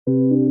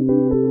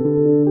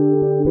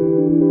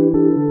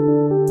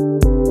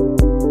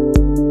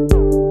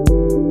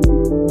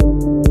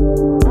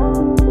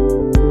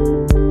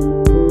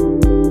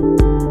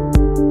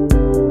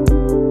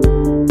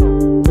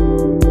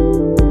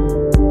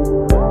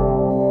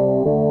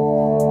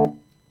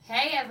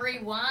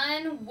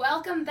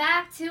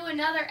to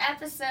another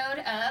episode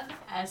of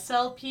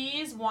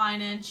SLP's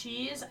Wine and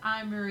Cheese.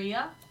 I'm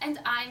Maria. And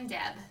I'm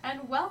Deb.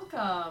 And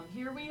welcome.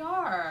 Here we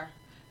are.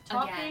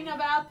 Talking Again.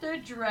 about the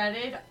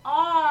dreaded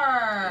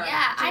R.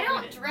 Yeah, I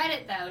don't dread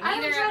it though. I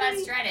don't Neither of dread us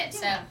it. dread it.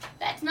 Yeah. So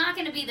that's not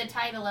going to be the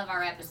title of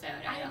our episode,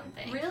 I don't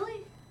think.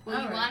 Really? Will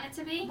you want it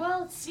to be?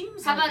 Well, it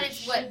seems How like about it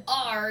it's what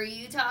are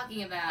you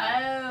talking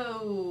about?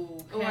 Oh,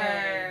 okay.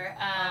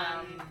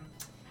 Or,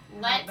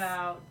 let's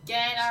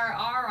get our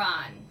R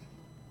on.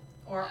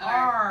 Or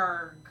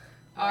ARG.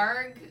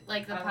 Arg,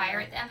 like the I don't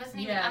pirate.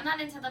 know. I'm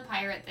not into the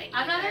pirate thing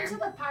I'm not either. into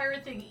the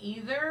pirate thing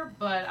either,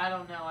 but I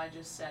don't know. I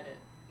just said it.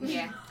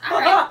 Yeah. All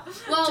right.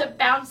 Well, to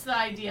bounce the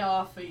idea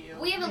off of you.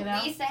 we have you at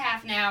know? least a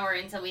half an hour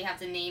until we have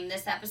to name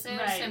this episode,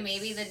 Right. so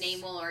maybe the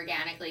name will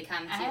organically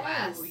come to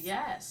us. Oh,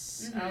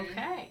 yes. Mhm.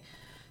 Okay.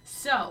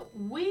 So,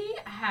 we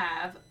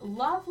have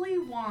lovely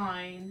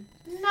wine,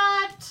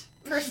 not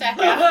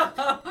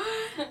Prosecco.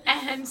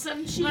 and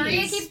some cheese.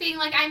 Maria keeps being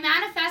like, I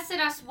manifested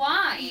us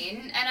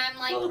wine, and I'm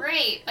like,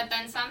 great, but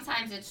then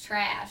sometimes it's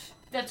trash.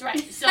 That's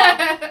right. So,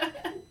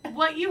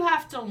 what you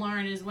have to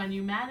learn is when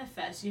you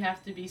manifest, you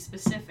have to be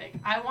specific.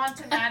 I want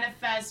to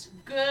manifest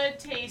good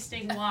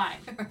tasting wine.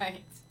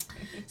 Right.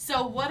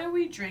 So, what are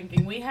we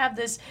drinking? We have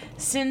this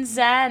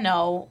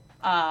Cinzano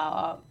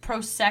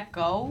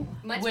Prosecco.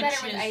 Much which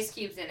better with is- ice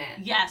cubes in it.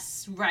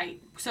 Yes,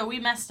 right. So we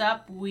messed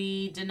up.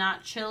 We did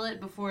not chill it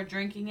before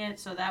drinking it,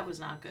 so that was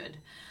not good.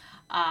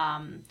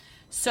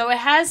 So it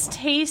has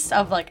taste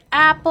of like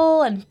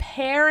apple and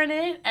pear in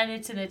it, and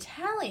it's an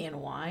Italian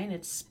wine.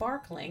 It's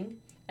sparkling,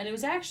 and it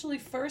was actually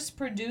first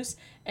produced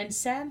in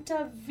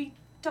Santa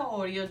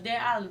Vittorio de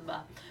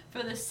Alba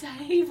for the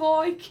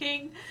Savoy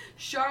King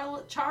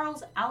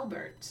Charles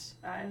Albert.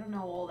 I don't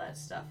know all that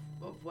stuff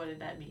of what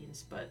that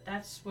means, but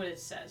that's what it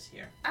says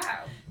here. Oh.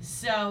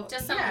 So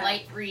Just some yeah.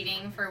 light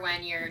reading for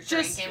when you're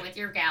Just- drinking with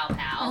your gal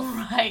pals.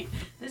 Right.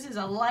 This is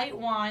a light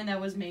wine that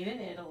was made in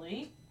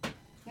Italy.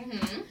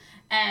 Mm-hmm.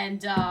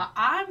 And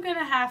I'm going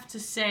to have to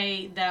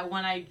say that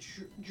when I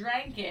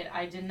drank it,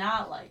 I did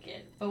not like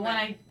it. But when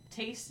I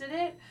tasted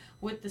it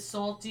with the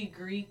salty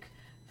Greek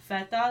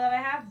feta that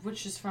I have,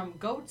 which is from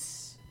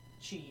goat's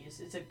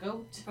cheese. It's a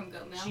goat From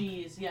goat milk.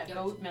 cheese. Yeah,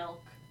 goat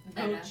milk.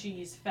 Feta. Goat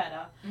cheese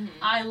feta. Mm-hmm.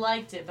 I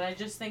liked it, but I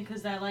just think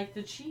because I like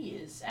the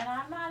cheese. And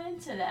I'm not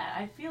into that.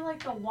 I feel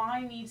like the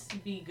wine needs to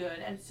be good,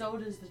 and so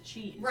does the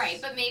cheese. Right,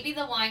 but maybe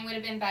the wine would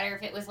have been better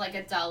if it was like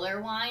a duller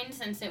wine,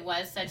 since it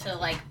was such a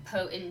like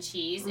potent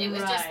cheese. It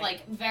was just Right.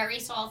 like very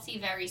salty,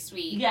 very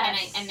sweet.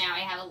 Yes. And now I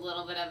have a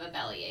little bit of a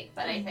bellyache,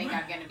 but I think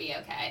I'm gonna be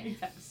okay.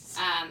 Yes.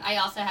 I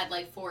also had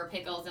like 4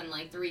 pickles and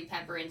like 3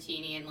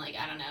 pepperoncini and like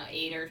I don't know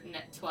 8 or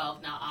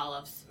 12 not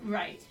olives.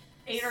 Right.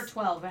 8 or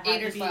 12. It has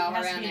 8 or to be, 12, it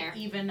has to around be there. an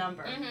even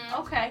number. Mhm.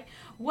 Okay.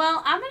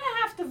 Well, I'm going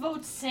to have to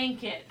vote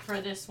Sink It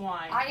for this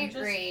wine. I I'm just-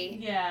 agree.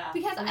 yeah.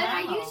 Because and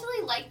I Wow.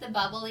 usually like the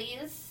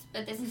bubblies,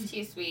 but this is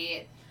too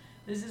sweet.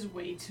 This is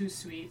way too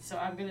sweet, so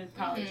I'm going to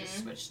probably just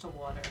Mhm. switch to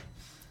water.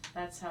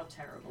 That's how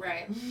terrible.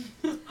 Right.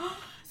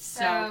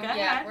 so, go yeah,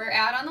 ahead. we're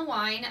out on the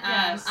wine.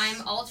 Yes.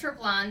 I'm ultra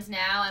blonde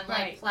now. I'm like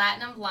Right.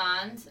 platinum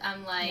blonde.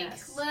 I'm like,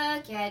 Yes.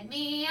 look at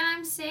me,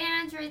 I'm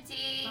Sandra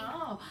D.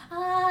 Oh,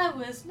 I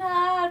was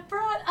not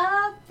brought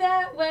up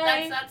that way.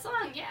 That's that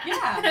song, yeah.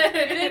 Yeah. You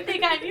didn't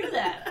think I knew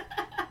that.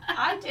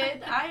 I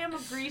did. I am a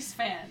Grease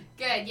fan.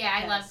 Good, yeah, I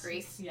Yes. love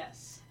Grease.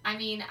 Yes. I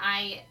mean,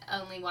 I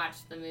only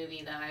watched the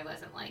movie though. I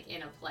wasn't like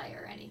in a play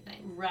or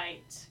anything.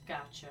 Right.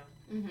 Gotcha.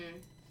 Mm-hmm.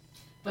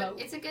 But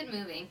But it's a good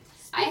movie.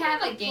 speaking I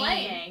have of a game.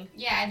 playing,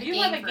 Yeah, I have a you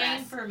game have a for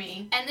game us. for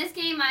me. And this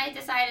game I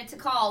decided to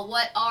call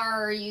 "What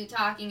Are You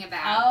Talking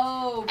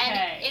About?" Okay.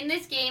 And in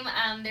this game,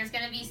 there's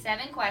going to be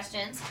 7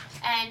 questions,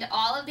 and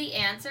all of the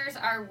answers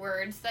are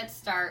words that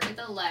start with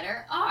the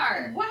letter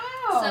R. Wow.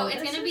 So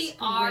it's going to be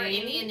R in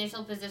the great.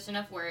 initial position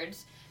of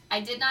words.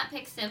 I did not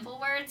pick simple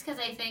words because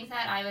I think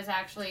that I was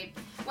actually,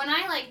 when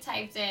I like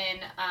typed in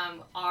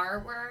R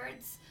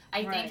words,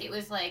 I Right. think it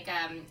was like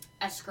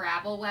a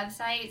Scrabble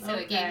website, so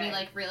it gave me Okay.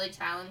 like really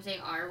challenging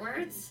R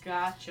words.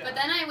 Gotcha. But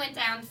then I went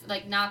down,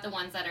 like, not the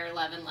ones that are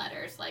 11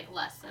 letters, like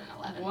less than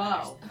 11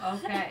 Whoa.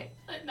 letters. Okay.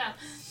 But no.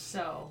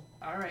 So,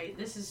 all right.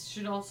 This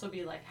should also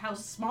be like, how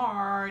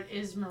smart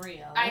is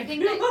Maria? I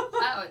think that,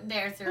 oh,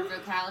 there's her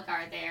vocalic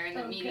R there in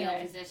the medial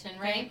Okay. position,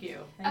 right? Thank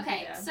you. Thank Okay,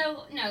 you, Deb.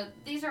 so, no,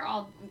 these are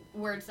all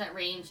words that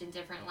range in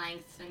different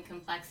lengths and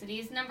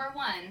complexities. Number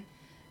 1,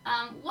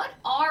 what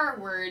R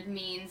word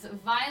means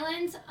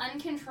violent,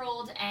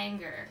 uncontrolled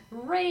anger?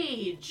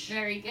 Rage.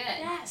 Very good.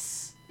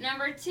 Yes.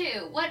 Number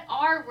 2, what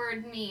R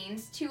word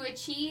means to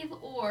achieve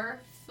or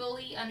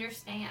fully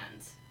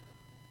understand?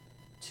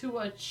 To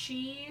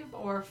achieve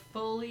or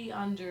fully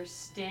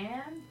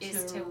understand.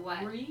 Is to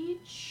what?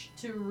 Reach.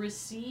 To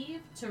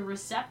receive. To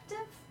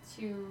receptive.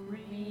 To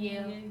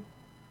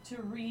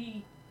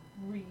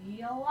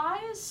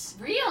Realize.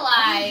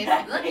 realize.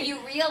 Okay. Look, you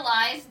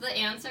realize the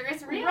answer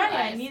is realize.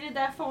 Right, I needed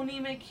that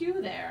phonemic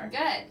cue there.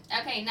 Good.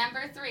 Okay,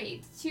 number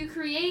 3. To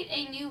create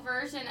a new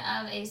version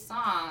of a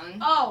song.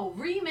 Oh,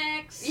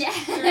 remix. Yeah.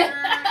 Dur,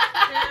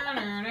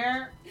 dur, dur,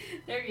 dur.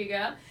 There you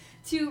go.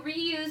 To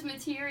reuse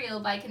material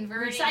by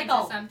converting it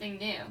Recycle. into something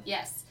new.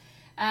 Yes.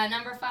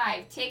 Number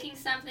 5, taking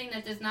something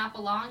that does not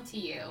belong to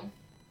you.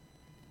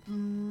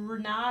 We're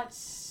not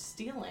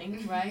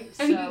stealing, right?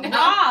 So No.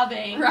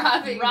 robbing.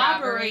 Robbery.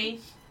 Robbery.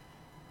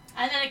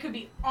 And then it could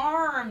be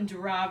armed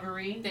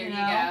robbery. There you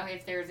know? go,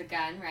 if there's a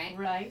gun, right?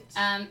 Right.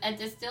 A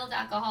distilled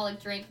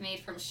alcoholic drink made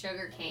from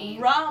sugar cane.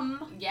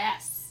 Rum.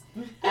 Yes.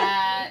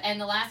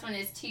 And the last one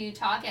is to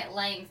talk at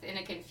length in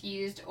a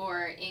confused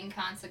or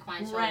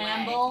inconsequential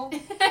Ramble.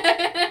 way.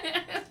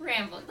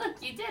 Ramble.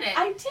 Look, you did it.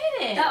 I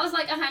did it. That was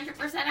like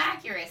 100%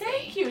 accuracy.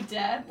 Thank you,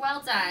 Deb.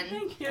 Well done.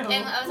 Thank you. And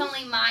it was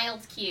only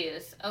mild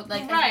cues. Oh,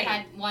 like 'cause Right. you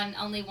had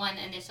only one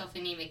initial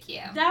phonemic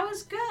cue. That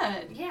was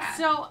good. Yeah.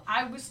 So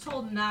I was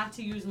told not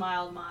to use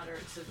mild,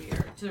 moderate,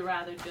 severe, to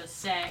rather just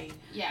say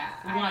Yeah.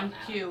 I one don't know.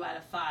 cue out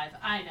of 5.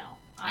 I know.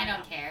 I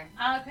don't care.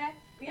 Okay.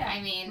 Yeah.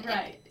 I mean,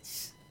 Right.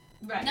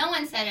 Right. no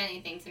one said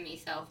anything to me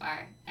so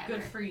far. Ever.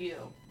 Good for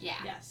you. Yeah.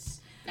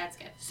 Yes. That's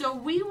good. So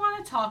we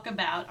want to talk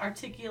about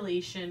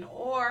articulation,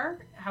 or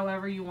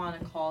however you want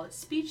to call it,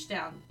 speech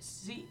sound.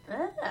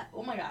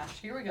 Oh my gosh,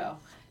 here we go.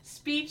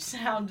 Speech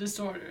sound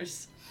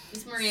disorders.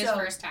 It's Maria's So-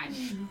 first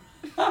time.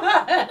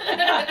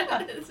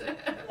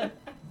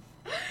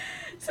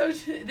 So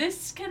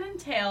this can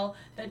entail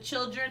that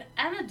children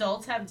and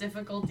adults have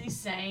difficulty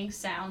saying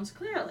sounds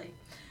clearly.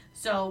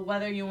 So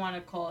whether you want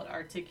to call it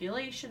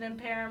articulation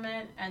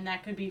impairment, and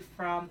that could be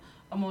from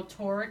a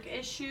motoric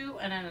issue,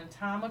 an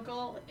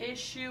anatomical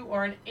issue,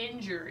 or an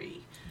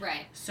injury.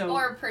 Right. So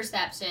Or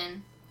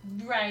perception.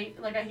 right,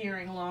 like a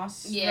hearing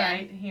loss. Yeah.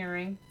 Right,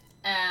 hearing.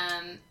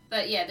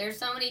 But yeah, there's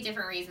so many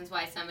different reasons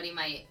why somebody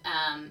might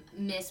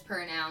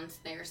mispronounce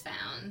their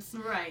sounds.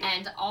 Right.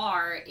 And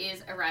R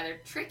is a rather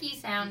tricky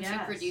sound to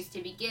Yes. produce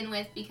to begin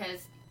with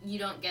because you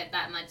don't get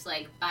that much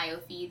like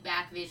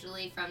biofeedback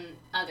visually from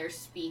other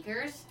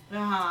speakers.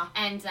 Uh-huh.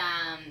 And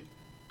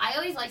I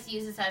always like to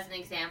use this as an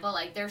example.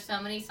 Like, there's so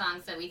many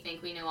songs that we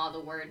think we know all the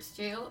words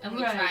to, and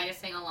we Right. try to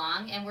sing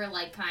along, and we're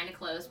like kind of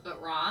close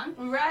but wrong.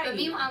 Right. But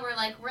meanwhile, we're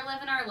like, we're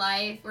living our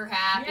life, we're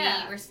happy,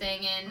 Yeah. we're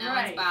singing, no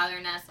Right. one's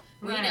bothering us.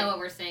 We Right. know what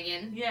we're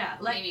singing. Yeah,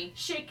 like Maybe.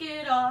 shake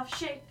it off,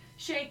 shake,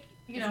 shake.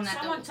 You know, Isn't that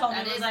someone the- told me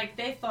that it was is- like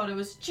they thought it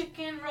was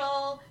chicken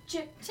roll,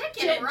 Chicken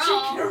chicken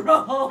roll.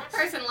 roll. That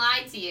person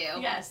lied to you.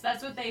 Yes,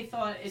 that's what they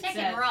thought it Chicken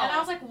said. roll. And I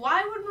was like,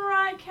 why would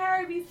Mariah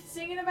Carey be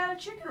singing about a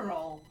chicken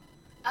roll?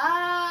 Oh,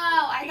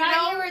 I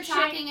thought you were shake,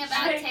 talking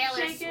about shake,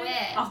 Taylor shake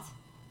it. Swift.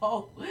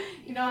 Oh,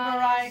 you know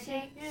Mariah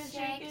shake, Carey,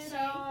 shake, it shake,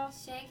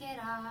 off, shake it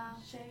off.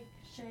 shake,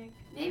 shake.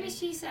 Maybe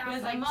she sounds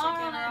Because like I'm chicken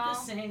all at the roll.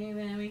 same,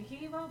 and we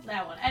keep up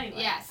that one.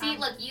 Anyway. Yeah, see,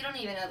 look, you don't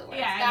even know the words.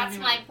 Yeah, I That's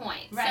don't my even-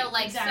 point. Right, So,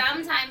 like,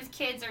 exactly. sometimes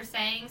kids are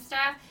saying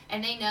stuff,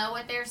 and they know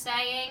what they're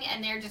saying,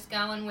 and they're just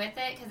going with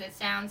it because it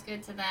sounds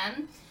good to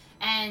them,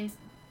 and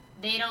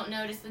they don't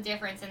notice the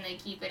difference, and they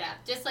keep it up.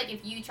 Just like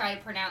if you try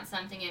to pronounce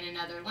something in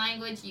another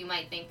language, you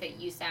might think that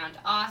you sound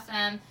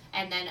awesome,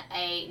 and then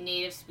a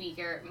native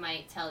speaker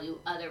might tell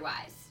you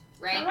otherwise.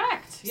 Right?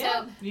 Correct.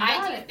 Yeah, So you I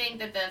got do it. think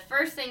that the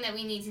first thing that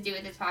we need to do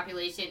with this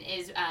population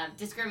is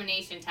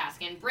discrimination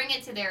task and bring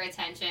it to their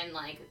attention,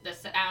 like the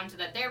sound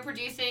that they're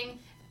producing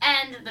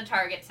and the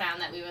target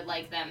sound that we would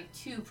like them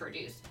to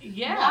produce.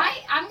 Yeah. Why?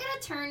 I'm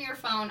gonna turn your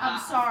phone I'm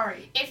off.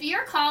 sorry. If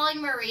you're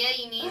calling Maria,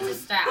 you need to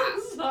stop.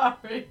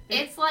 Sorry.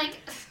 It's like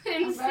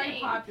I'm very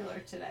insane. popular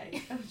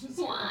today. I'm just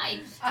Why?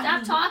 I'm-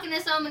 Stop talking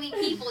to so many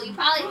people. You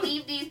probably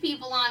leave these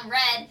people on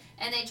red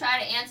and they try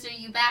to answer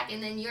you back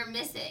and then you're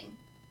missing.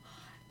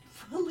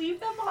 Leave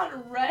them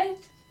on red.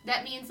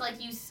 That means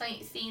like you saw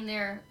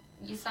their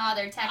text and you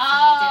didn't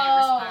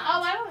Oh,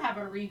 respond. I don't have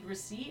a read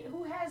receipt.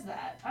 Who has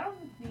that? I don't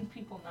need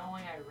people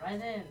knowing I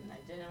read it and I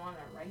didn't want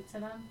to write to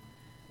them.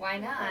 Why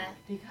not?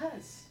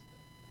 Because.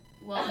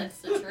 Well, it's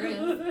the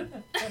truth.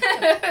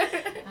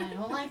 I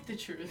don't like the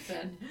truth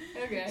then.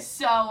 Okay.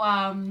 So,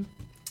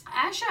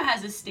 Asha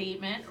has a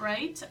statement,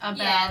 right? About.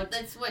 Yeah,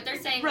 that's what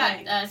they're saying.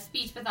 Right. That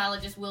speech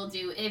pathologists will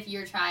do if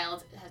your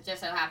child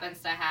just so happens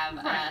to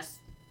have Right.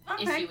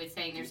 issue with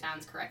saying their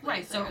sounds correctly.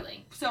 Right,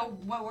 Clearly. so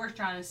what we're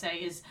trying to say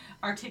is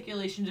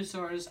articulation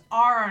disorders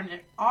are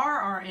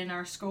in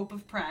our scope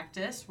of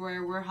practice,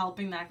 where we're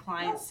helping that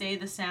client say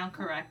the sound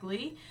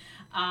correctly,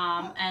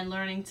 and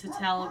learning to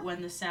tell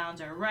when the sounds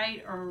are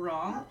right or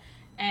wrong.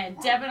 And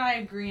Deb and I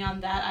agree on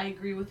that. I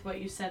agree with what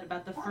you said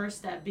about the first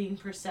step being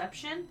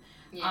perception.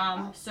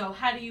 Yeah. So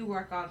how do you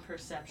work on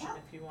perception,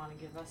 if you want to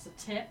give us a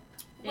tip?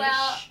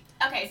 Well,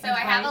 okay, so I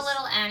have a advice?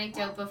 little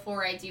anecdote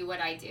before I do what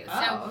I do.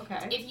 Oh, So,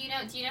 okay. if you know,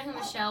 do you know who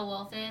Michelle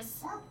Wolf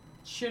is?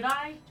 Should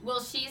I?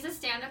 Well, she's a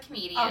stand-up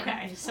comedian.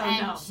 Okay, so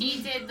and no.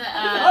 she did the.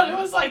 I thought it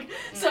was like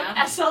some no.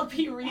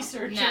 SLP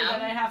researcher No.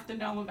 that I have to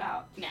know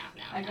about. No.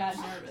 I got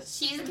nervous.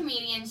 She's a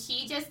comedian.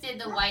 She just did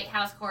the White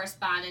House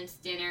Correspondents'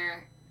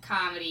 Dinner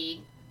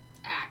comedy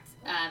act,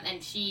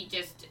 and she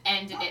just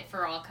ended it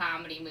for all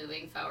comedy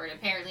moving forward.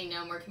 Apparently,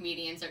 no more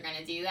comedians are going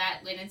to do that,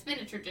 and it's been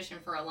a tradition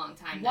for a long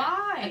time.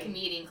 Why? That a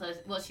comedian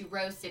she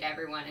roasted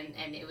everyone,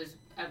 and it was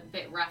a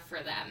bit rough for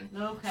them.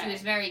 Okay. She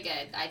was very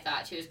good. I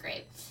thought she was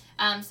great.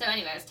 So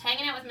anyway, I was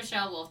hanging out with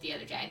Michelle Wolf the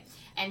other day,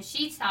 and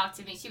she talked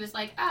to me. She was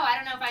like, "Oh, I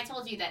don't know if I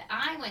told you that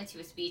I went to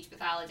a speech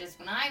pathologist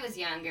when I was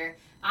younger.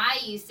 I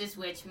used to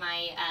switch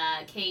my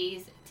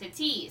K's to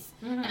T's."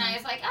 Mm-hmm. And I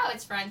was like, "Oh,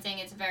 it's fronting.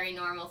 It's a very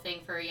normal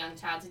thing for a young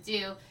child to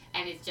do.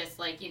 And it's just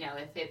like,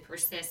 if it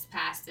persists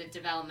past the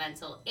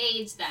developmental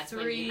age, that's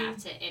when 3. you have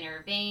to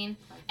intervene."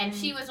 And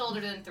she was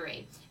older than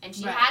 3. And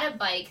she Right. had a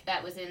bike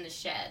that was in the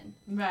shed.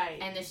 Right.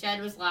 And the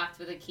shed was locked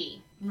with a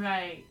key.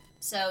 Right.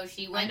 So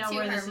she went to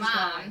where her this is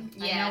mom.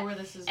 going. I know where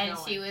this is and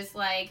going. she was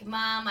like,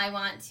 "Mom, I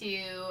want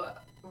to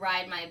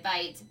ride my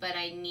bike, but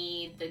I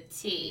need the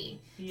tea."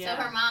 Yeah.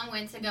 So her mom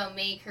went to go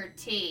make her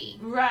tea.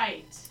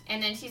 Right.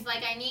 And then she's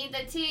like, "I need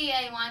the tea.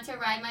 I want to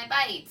ride my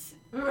bike."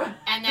 Right.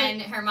 And then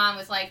her mom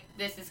was like,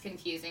 "This is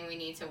confusing. We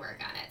need to work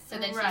on it." So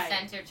then Right. she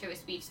sent her to a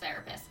speech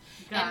therapist.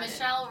 Got And it.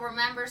 Michelle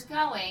remembers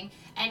going,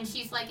 and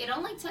she's like, "It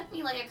only took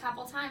me like a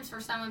couple times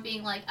for someone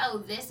being like, 'Oh,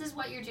 this is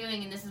what you're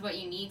doing and this is what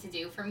you need to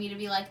do,' for me to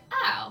be like,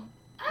 'Oh,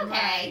 okay.'"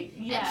 Right.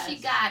 Yes. And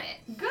she got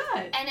it.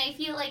 Good. And I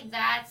feel like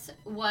that's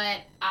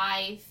what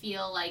I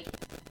feel like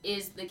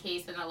is the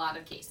case in a lot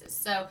of cases.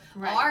 So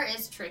Right. R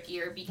is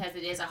trickier because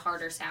it is a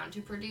harder sound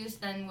to produce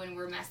than when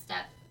we're messed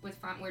up with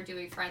we're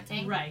doing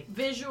fronting. Right.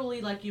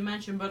 Visually, like you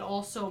mentioned, but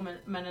also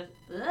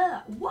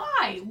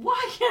why?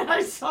 Why can't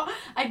I saw?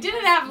 I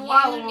didn't have a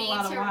lot You need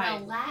of to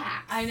wine.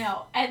 relax. I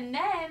know. And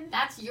then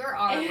That's your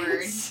R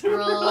word. It's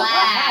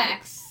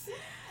Relax.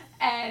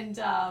 and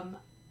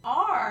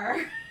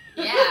R.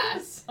 Yeah.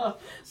 So,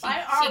 She,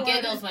 my R she word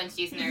giggles is- when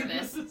she's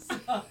nervous.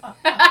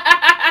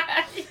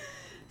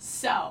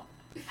 So,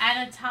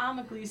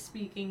 anatomically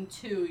speaking,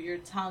 too, your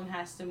tongue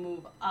has to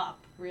move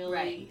up, really,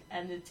 Right.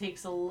 and it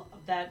takes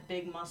that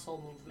big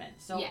muscle movement.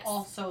 So, Yes.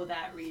 also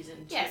that reason,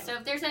 too. Yeah, so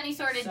if there's any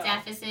sort of So-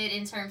 deficit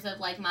in terms of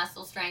like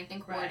muscle strength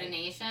and Right.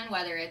 coordination,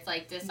 whether it's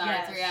like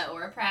dysarthria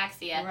or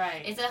apraxia,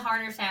 Right. it's a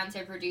harder sound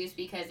to produce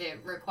because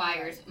it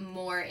requires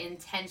more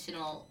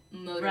intentional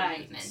motor Right.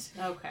 movement.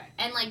 Okay.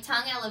 And like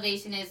tongue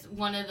elevation is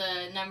one of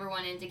the number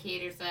one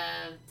indicators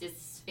of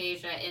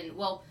dysphagia in,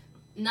 well,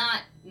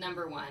 not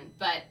number one,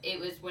 but it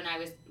was when I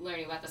was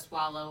learning about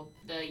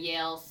the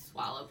Yale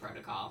swallow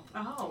protocol.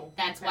 Oh.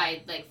 That's okay.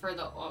 why, like, for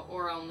the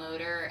oral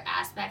motor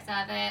aspect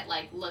of it,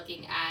 like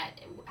looking at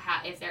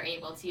how if they're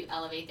able to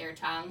elevate their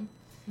tongue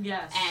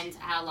Yes. and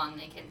how long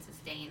they can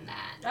sustain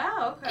that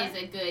Oh, okay. is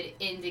a good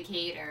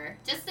indicator.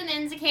 Just an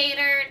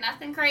indicator,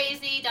 nothing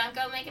crazy. Don't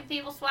go making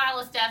people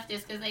swallow stuff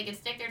just because they can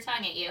stick their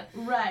tongue at you.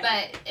 Right.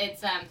 But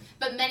it's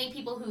but many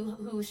people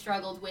who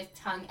struggled with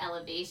tongue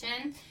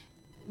elevation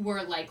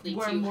were likely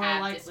We're to more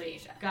have likely.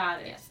 dysphagia.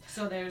 Got it. Yes.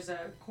 So there's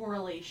a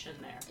correlation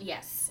there.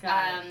 Yes.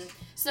 Got it.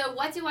 So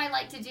what do I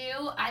like to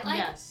do? I like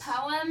Yes.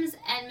 poems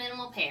and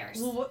minimal pairs.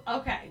 Well,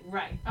 okay,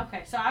 right.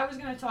 Okay, so I was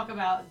going to talk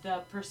about the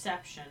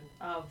perception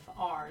of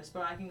R's,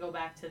 but I can go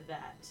back to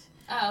that.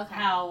 Oh, okay.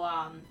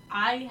 How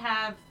I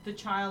have the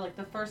child, like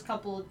the first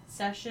couple of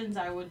sessions,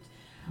 I would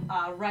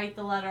write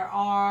the letter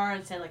R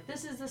and say, like,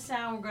 this is the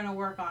sound we're going to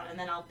work on. And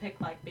then I'll pick,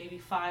 like, maybe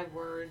 5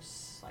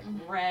 words, like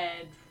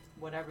red,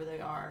 whatever they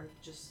are,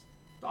 just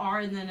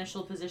R in the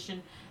initial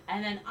position.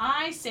 And then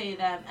I say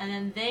them, and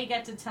then they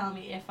get to tell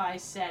me if I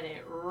said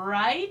it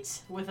right,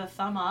 with a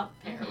thumb up,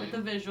 pair it with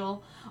a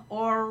visual,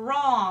 or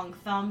wrong,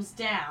 thumbs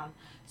down.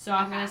 So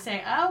I'm going to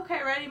say,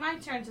 okay, ready, my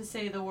turn to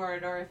say the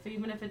word, or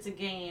even if it's a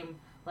game,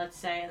 let's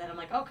say, and then I'm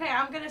like, okay,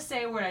 I'm going to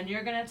say a word, and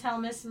you're going to tell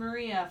Miss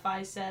Maria if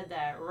I said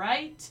that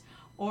right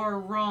or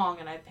wrong,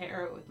 and I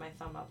pair it with my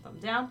thumb up, thumb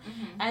down,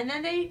 and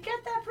then they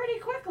get that pretty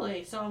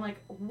quickly. So I'm like,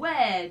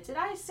 wed, did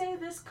I say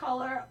this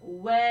color,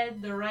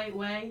 wed, the right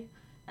way?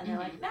 And they're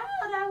like, no,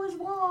 that was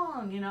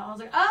wrong. I was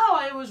like,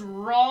 oh, it was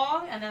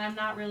wrong, and then I'm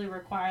not really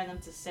requiring them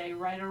to say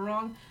right or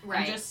wrong.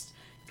 Right.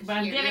 But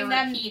I'm giving you're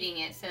them repeating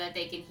it so that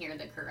they can hear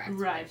the correct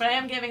right. But I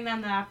am giving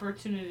them the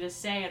opportunity to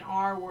say an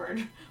R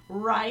word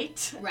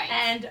right,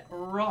 and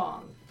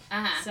wrong.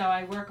 So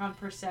I work on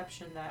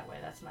perception that way.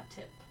 That's my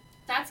tip.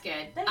 That's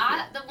good. Thank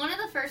you. One of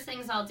the first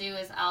things I'll do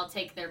is I'll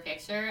take their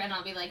picture and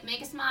I'll be like,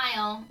 make a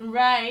smile.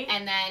 Right.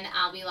 And then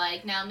I'll be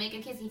like, now make a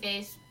kissy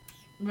face.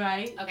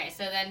 Right. Okay,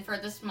 so then for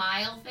the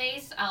smile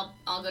face, I'll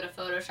go to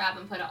Photoshop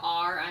and put an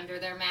R under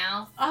their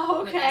mouth.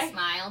 Oh, When okay. they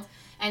smiled.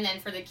 And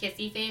then for the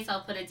kissy face,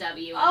 I'll put a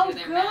W under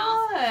their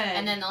mouth.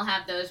 And then they'll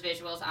have those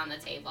visuals on the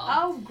table.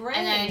 Oh, great.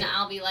 And then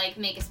I'll be like,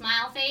 make a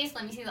smile face.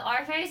 Let me see the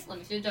R face. Let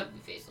me see the W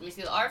face. Let me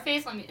see the R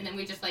face. And then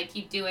we just like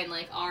keep doing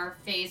like R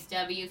face,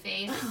 W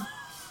face,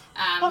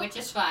 which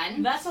is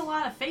fun. That's a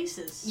lot of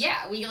faces.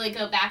 Yeah, we like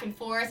go back and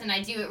forth, and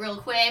I do it real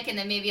quick, and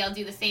then maybe I'll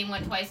do the same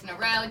one twice in a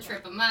row,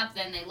 trip them up,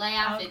 then they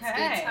laugh. Okay. It's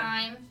good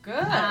time.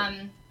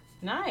 Good.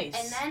 Nice.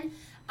 And then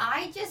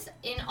I just,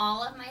 in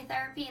all of my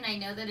therapy, and I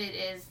know that it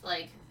is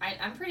like,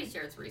 I'm pretty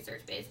sure it's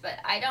research based, but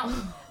I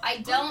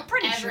don't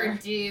Pretty ever sure.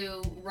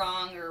 do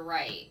wrong or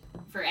right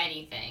for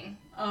anything.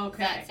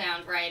 Okay. That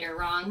sound right or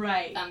wrong.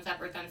 Right. Thumbs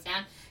up or thumbs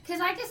down. Because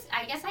I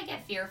guess I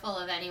get fearful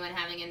of anyone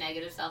having a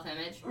negative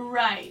self-image.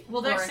 Right.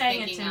 Well, they're Or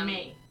saying it thinking, to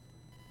me.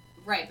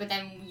 Right, but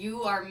then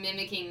you are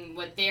mimicking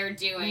what they're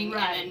doing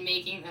Right. and then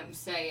making them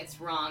say it's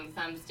wrong,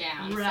 thumbs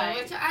down. Right.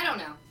 So, which I don't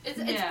know.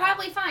 It's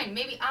probably fine.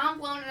 Maybe I'm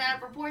blowing it out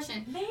of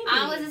proportion. Maybe.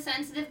 I was a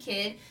sensitive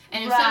kid,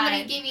 and if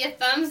somebody gave me a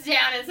thumbs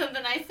down at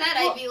something I said,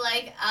 I'd be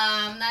like,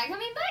 I'm not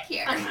coming back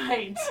here.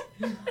 Right.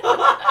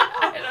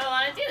 I don't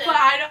want to do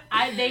that.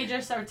 But they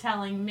just are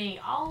telling me,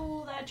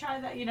 oh,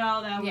 try that,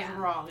 that was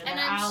wrong, and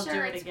then I'll do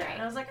it again. Great.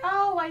 And I was like,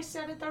 oh, I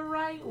said it the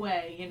right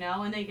way,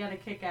 and they get a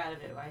kick out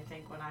of it, I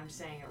think, when I'm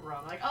saying it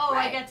wrong. Like, oh,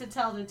 I get to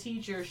tell the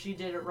teacher she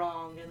did it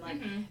wrong, and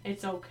like,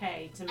 it's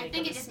okay to make a mistake. I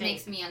think it just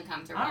makes me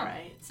uncomfortable. All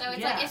right. So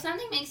it's like, if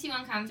something makes you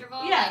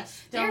uncomfortable,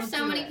 yes, like, there's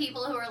so many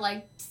people who are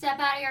like, step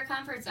out of your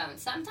comfort zone.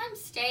 Sometimes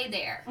stay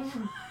there.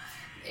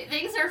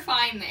 Things are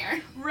fine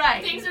there.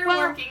 Right. Things are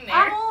working there.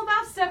 I'm all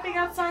about stepping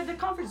outside the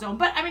comfort zone.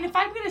 But, I mean, if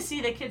I'm going to see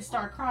the kids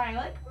start crying,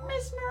 like,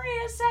 Miss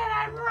Maria said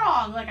I'm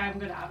wrong, like, I'm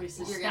going to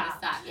obviously You're going to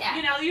stop,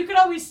 yeah. You could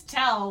always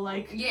tell,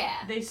 like, yeah.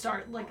 they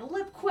start, like, a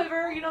lip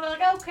quiver, they're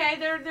like, okay,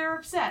 they're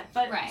upset.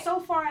 But so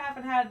far I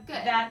haven't had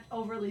that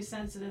overly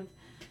sensitive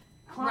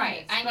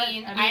clients.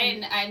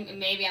 Right.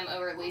 Maybe I'm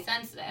overly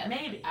sensitive.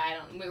 Maybe.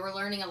 We were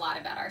learning a lot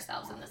about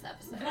ourselves in this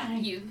episode.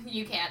 Right.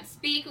 You can't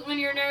speak when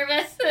you're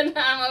nervous, and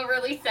I'm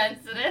overly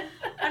sensitive.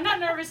 I'm not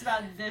nervous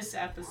about this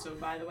episode,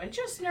 by the way.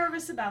 Just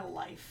nervous about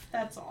life.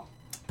 That's all.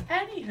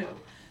 Anywho,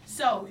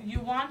 so we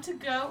want to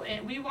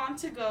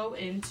go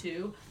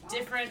into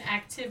different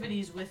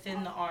activities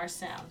within the R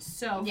sounds.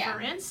 So, for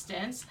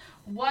instance,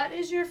 what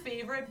is your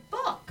favorite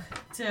book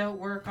to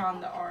work on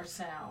the R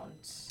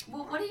sounds?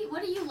 Well, what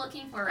are you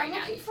looking for right now?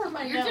 I'm looking for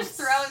my You're notes. just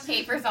throwing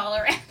papers all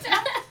around.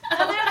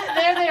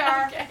 There they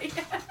are. Okay.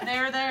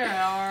 There they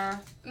are.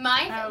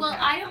 Well,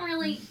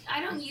 I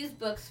don't use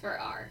books for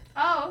R.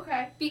 Oh,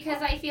 okay.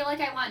 Because I feel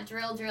like I want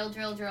drill.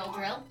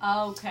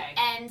 Okay.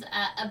 And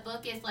a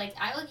book is like,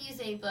 I would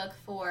use a book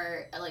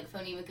for like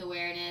phonemic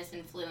awareness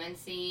and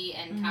fluency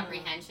and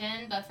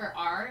comprehension, but for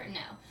R, no.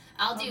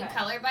 I'll do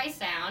color by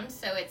sound,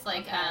 so it's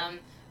like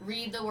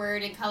read the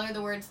word and color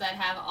the words that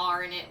have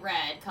R in it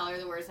red, color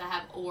the words that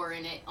have or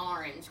in it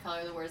orange,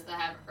 color the words that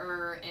have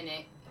in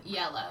it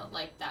yellow,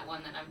 like that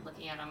one that I'm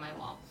looking at on my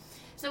wall.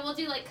 So we'll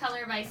do like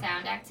color by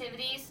sound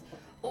activities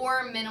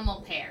or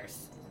minimal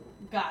pairs.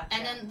 Gotcha.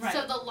 And then,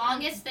 so the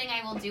longest thing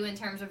I will do in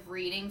terms of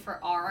reading for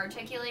R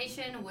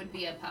articulation would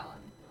be a poem.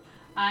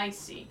 I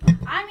see.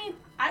 I mean,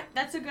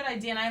 that's a good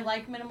idea, and I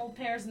like minimal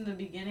pairs in the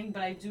beginning,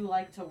 but I do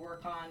like to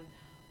work on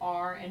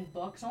R in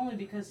books only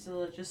because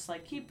to just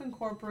like keep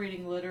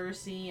incorporating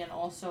literacy and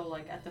also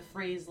like at the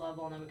phrase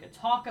level, and then we could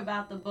talk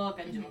about the book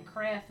and do a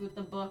craft with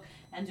the book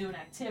and do an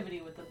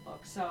activity with the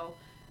book. So,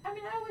 I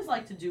mean, I always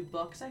like to do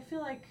books. I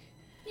feel like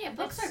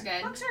books are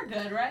good. Books are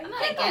good, right? I'm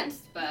not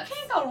against books. You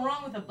can't go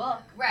wrong with a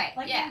book. Right,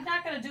 like, you're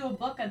not going to do a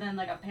book and then,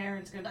 like, a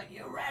parent's going to be like,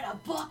 you read a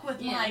book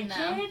with my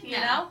kid, you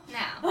know?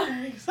 No.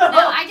 No,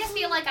 I just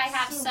feel like I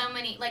have so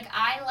many, like,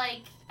 I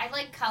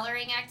like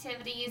coloring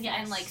activities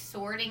and, like,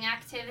 sorting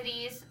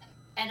activities,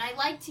 and I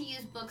like to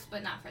use books,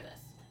 but not for this.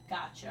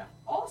 Gotcha.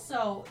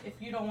 Also,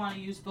 if you don't want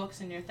to use books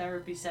in your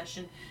therapy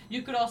session,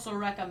 you could also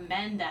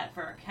recommend that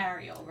for a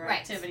carryover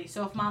activity.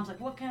 So if mom's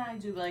like, what can I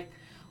do? Like,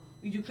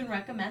 you can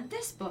recommend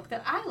this book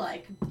that I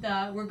like.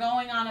 We're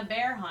going on a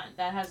bear hunt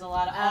that has a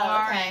lot of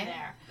R in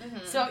there.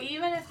 Mm-hmm. So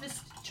even if this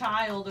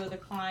child or the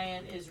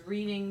client is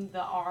reading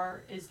the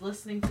R, is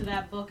listening to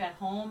that book at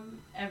home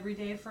every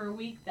day for a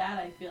week, that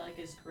I feel like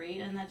is great.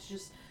 And that's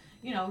just,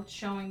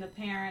 showing the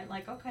parent,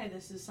 like, okay,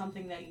 this is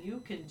something that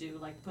you can do,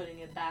 like putting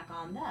it back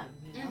on them,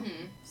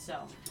 Mm-hmm. So.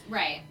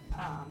 Right.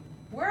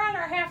 We're at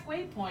our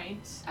halfway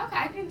point. Okay.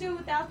 I can do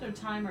without their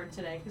timer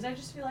today because I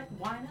just feel like,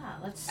 why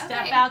not? Let's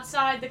step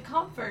outside the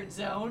comfort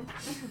zone.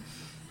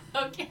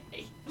 Okay.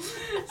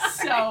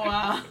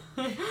 So,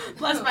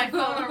 plus my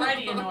phone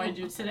already annoyed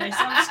you today, so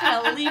I'm just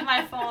going to leave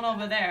my phone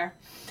over there.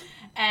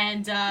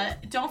 And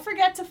don't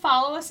forget to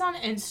follow us on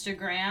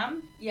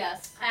Instagram.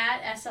 Yes.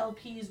 At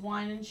SLP's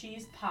Wine and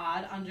Cheese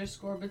Pod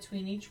 _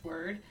 between each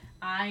word.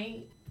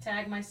 I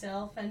tag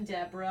myself and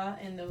Deborah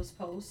in those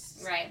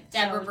posts. Right.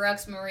 Deborah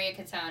Brooks, Maria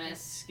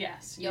Katonis.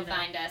 Yes. You'll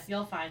find us.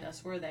 You'll find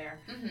us. We're there.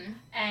 Mm-hmm.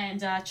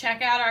 And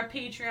check out our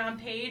Patreon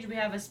page. We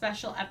have a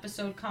special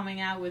episode coming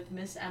out with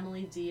Miss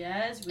Emily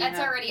Diaz. That's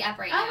already up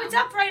right now. Oh, it's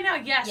up right now.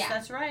 Yes,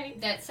 that's right.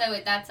 That's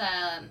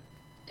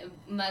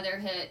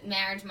motherhood,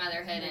 marriage,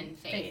 motherhood, and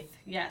faith.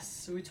 Yes.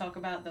 So we talk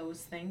about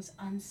those things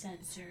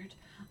uncensored.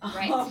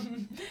 Right.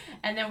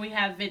 And then we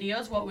have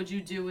videos, what would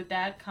you do with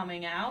that,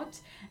 coming out.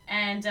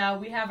 And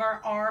we have our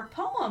R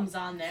poems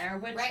on there,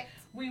 which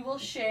we will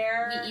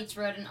share. We each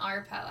wrote an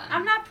R poem.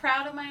 I'm not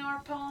proud of my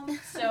R poem,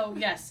 so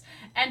yes.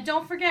 And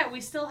don't forget, we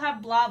still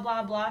have blah,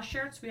 blah, blah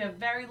shirts. We have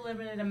very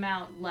limited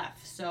amount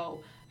left, so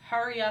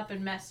hurry up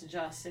and message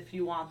us if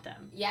you want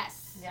them.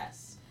 Yes.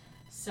 Yes.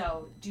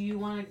 So, do you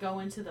want to go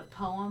into the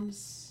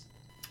poems?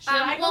 Should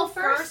I go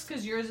first?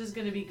 Because yours is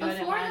going to be good.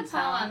 Before the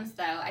poems,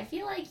 though, I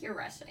feel like you're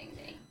rushing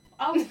me.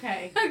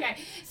 Okay. Okay.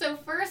 So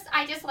first,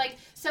 I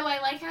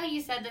like how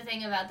you said the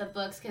thing about the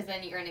books, because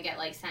then you're going to get,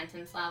 like,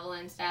 sentence level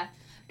and stuff.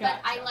 But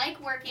I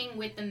like working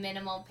with the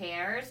minimal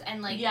pairs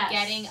and like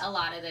getting a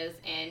lot of those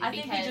in. I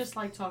think you just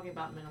like talking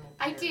about minimal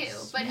pairs. I do,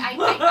 but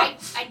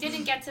I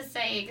didn't get to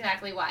say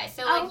exactly why.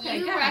 So like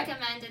you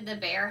recommended the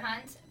bear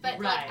hunt, but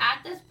like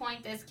at this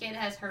point this kid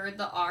has heard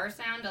the R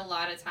sound a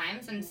lot of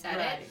times and said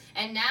it,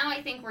 and now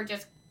I think we're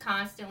just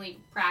constantly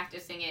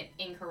practicing it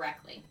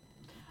incorrectly.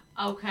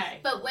 Okay.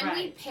 But when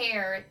we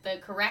pair the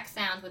correct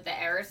sounds with the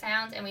error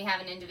sounds and we have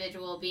an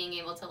individual being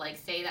able to like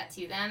say that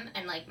to them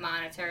and like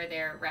monitor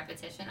their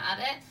repetition of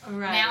it,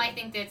 now I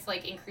think that's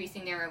like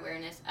increasing their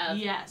awareness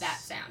of that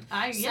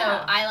sound. So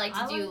I like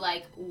to do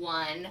like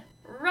one,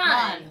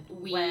 run,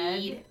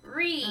 weed,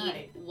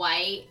 read,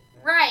 white,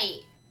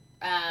 right,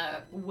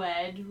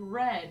 wed,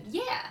 red.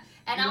 Yeah.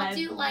 And I'll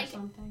do like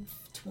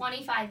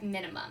 25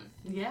 minimum.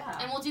 Yeah.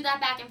 And we'll do that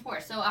back and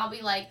forth. So I'll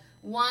be like,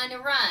 one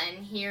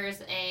run,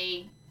 here's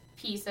a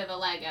piece of a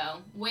Lego.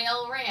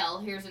 Whale rail,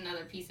 here's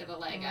another piece of a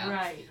Lego.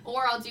 Right.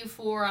 Or I'll do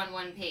 4 on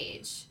one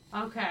page.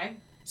 Okay.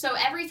 So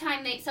every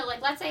time so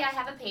like let's say I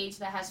have a page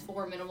that has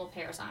 4 minimal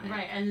pairs on it.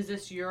 Right, and is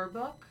this your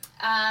book?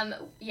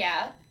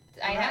 Yeah.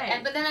 I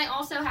have, but then I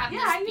also have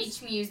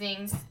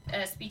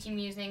the speeching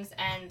musings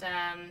and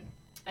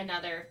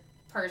another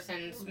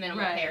person's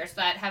minimal pairs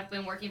that have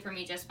been working for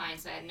me just fine,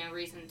 so I had no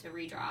reason to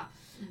redraw.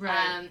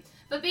 Right.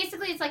 But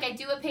basically, it's like I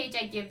do a page,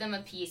 I give them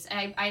a piece.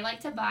 I like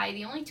to buy,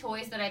 the only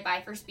toys that I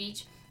buy for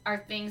speech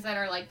are things that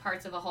are like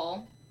parts of a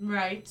whole.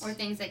 Right. Or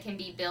things that can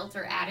be built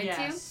or added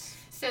to.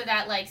 So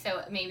that like,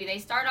 so maybe they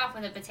start off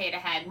with a potato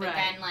head, but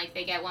then like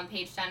they get one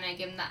page done and I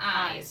give them the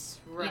eyes.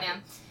 You know?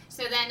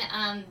 So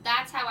then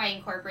that's how I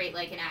incorporate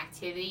like an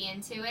activity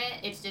into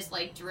it. It's just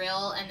like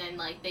drill and then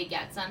like they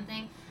get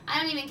something. I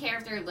don't even care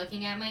if they're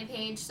looking at my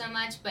page so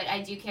much, but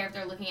I do care if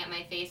they're looking at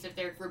my face if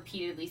they're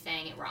repeatedly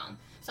saying it wrong.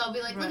 So I'll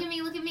be like, look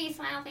at me,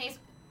 smile face,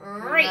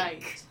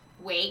 rake,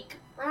 wake,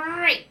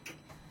 rake.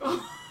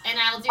 And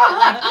I'll do it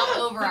like,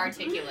 I'll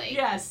over-articulate.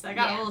 Yes, I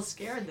got a little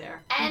scared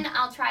there. And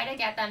I'll try to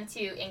get them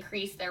to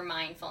increase their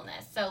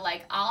mindfulness. So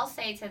like, I'll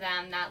say to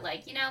them that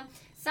like, you know,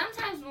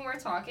 sometimes when we're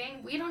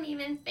talking, we don't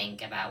even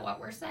think about what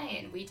we're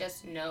saying. We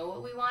just know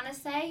what we want to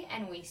say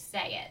and we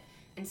say it.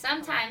 And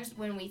sometimes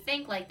when we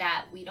think like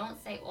that, we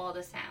don't say all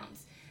the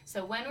sounds.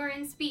 So when we're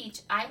in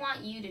speech, I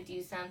want you to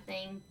do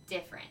something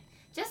different.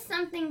 Just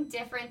something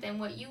different than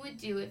what you would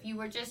do if you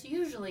were just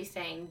usually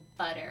saying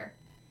butter.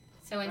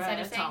 So instead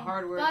of saying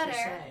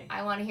butter,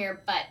 I want to hear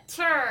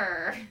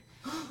butter.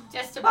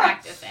 Just to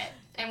practice it.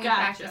 And we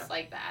practice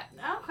like that.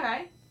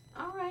 Okay.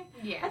 All right.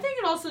 Yeah. I think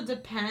it also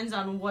depends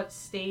on what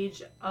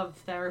stage of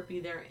therapy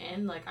they're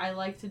in. Like, I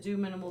like to do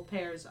minimal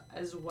pairs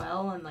as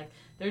well, and like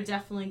they're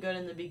definitely good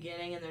in the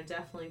beginning, and they're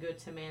definitely good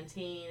to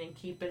maintain and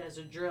keep it as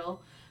a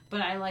drill. But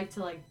I like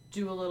to like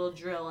do a little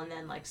drill and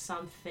then like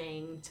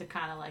something to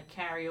kind of like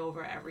carry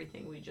over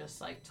everything we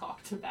just like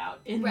talked about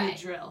in the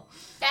drill.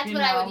 That's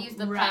what I would use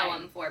the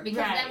poem for, because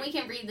then we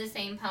can read the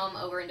same poem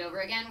over and over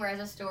again, whereas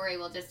a story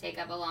will just take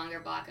up a longer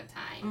block of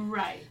time.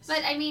 Right.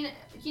 But I mean,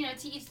 you know,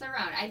 to each their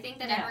own. I think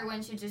that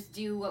everyone should just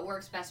do what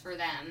works best for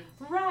them.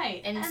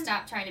 Right. And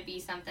stop trying to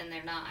be something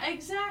they're not.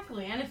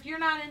 Exactly. And if you're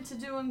not into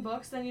doing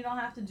books, then you don't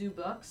have to do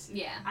books.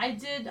 Yeah. I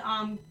did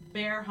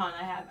bear hunt.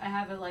 I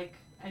have it like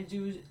I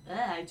do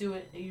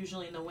it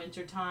usually in the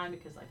winter time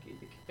because like the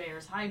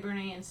bears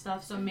hibernate and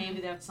stuff. So maybe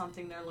that's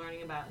something they're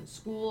learning about in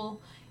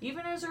school,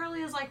 even as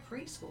early as like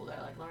preschool. They're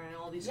like learning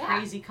all these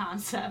crazy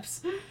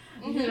concepts.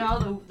 You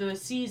know, the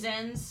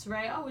seasons,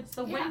 right? Oh, it's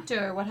the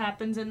winter. What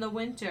happens in the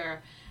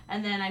winter?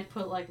 And then I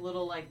put like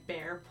little like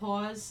bear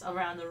paws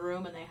around the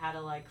room, and they had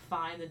to like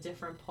find the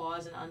different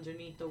paws, and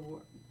underneath the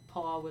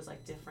paw was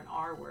like different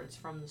R words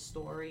from the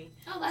story.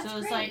 Oh, that's great. So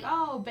it's like,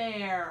 oh,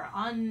 bear,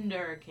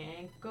 under,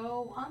 can't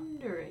go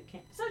under it.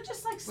 Can't. So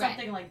just like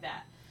something like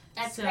that.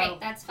 That's great.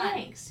 That's fun.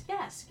 Thanks.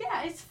 Yes.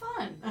 Yeah, it's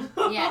fun.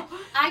 Yeah.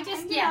 I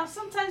just, and, you know,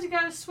 sometimes you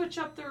gotta switch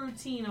up the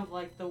routine of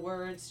like the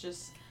words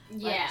just.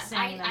 Yeah, like,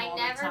 saying them I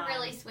never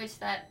really switch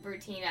that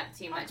routine up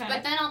too much.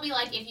 But then I'll be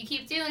like, if you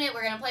keep doing it,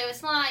 we're gonna play with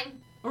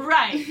slime.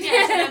 Right.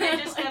 Yeah. So then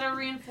they just get a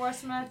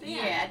reinforcement at the end.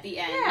 Yeah, at the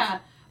end. Yeah.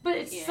 But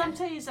it's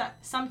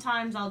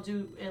sometimes I'll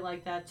do it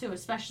like that too,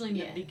 especially in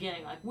the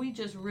beginning. Like, we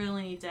just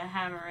really need to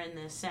hammer in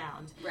this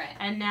sound. Right.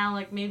 And now,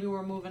 like, maybe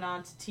we're moving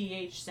on to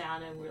TH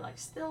sound and we're, like,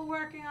 still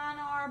working on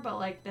R, but,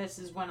 like, this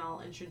is when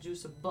I'll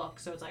introduce a book.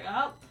 So it's like,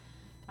 oh,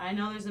 I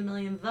know there's a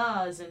million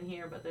thes in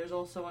here, but there's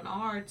also an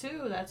R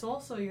too. That's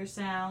also your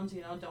sound,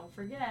 you know, don't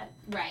forget.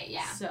 Right,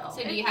 yeah. So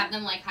do you have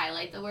them, like,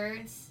 highlight the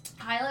words?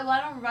 Highlight? Well,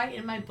 I don't write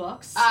in my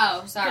books.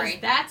 Oh, sorry.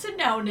 That's a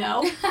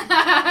no-no.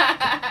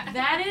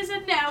 That is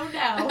a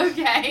no-no.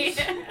 Okay.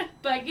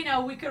 But, you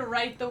know, we could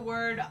write the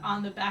word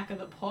on the back of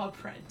the paw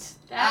print.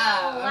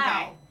 That's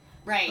okay.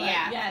 Right, but,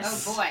 yeah.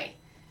 Yes. Oh, boy.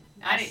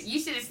 You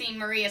should have seen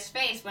Maria's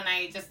face when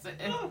I just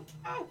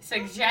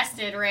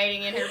suggested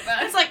writing in her book.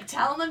 It's like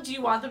telling them, do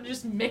you want them to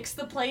just mix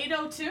the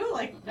Play-Doh too?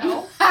 Like,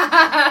 no.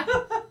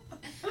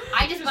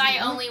 I just buy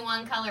only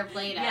one color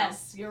Play-Doh.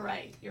 Yes, you're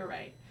right. You're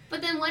right.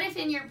 But then what if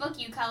in your book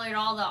you colored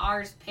all the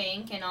R's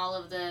pink and all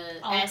of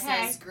the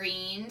S's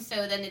green,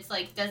 so then it's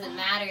like, doesn't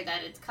matter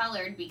that it's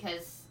colored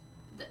because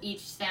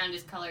each sound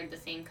is colored the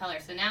same color.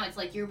 So now it's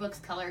like your book's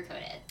color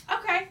coded.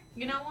 Okay,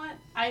 you know what?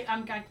 I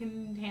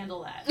can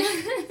handle that.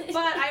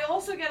 But I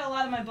also get a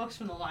lot of my books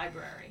from the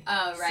library.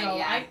 Oh, right, so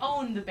yeah. I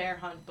own the Bear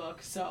Hunt book,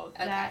 so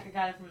Okay. that I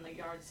got it from the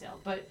yard sale.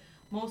 But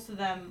most of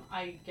them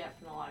I get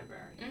from the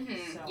library.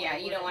 Mm-hmm. So Yeah,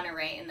 you don't want to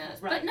write in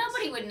those. Right. But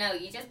nobody would know.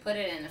 You just put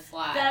it in a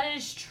slot. That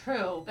is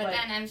true. but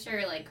then I'm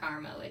sure, like,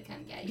 karma would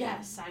come get you.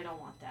 Yes, I don't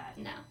want that.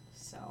 No.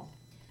 So,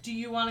 do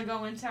you want to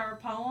go into our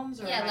poems?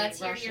 Or Yeah, am I let's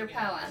hear rushing your it?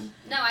 poem.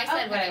 No, I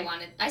said what I Okay.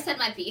 wanted. I said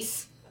my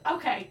piece.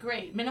 Okay,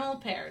 great. Minimal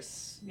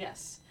pairs.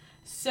 Yes.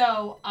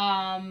 So,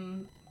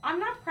 I'm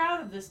not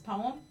proud of this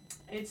poem.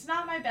 It's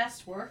not my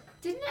best work.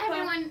 Didn't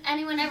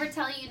anyone ever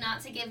tell you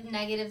not to give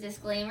negative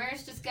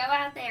disclaimers? Just go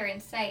out there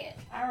and say it.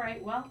 All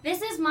right, well.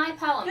 This is my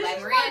poem This by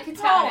is Maria my Katonis.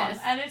 poem,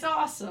 and it's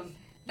awesome.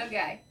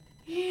 Okay.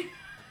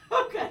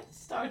 Okay,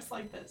 starts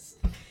like this.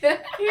 Here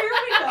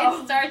we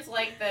go. It starts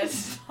like this.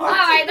 Starts Oh,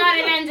 I like thought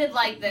it ended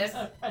like this.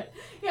 Okay.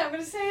 Yeah, I'm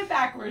going to say it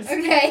backwards.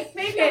 Okay.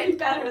 Maybe it'll be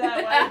better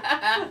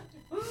that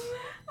way.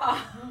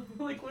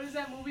 Like, what is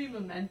that movie,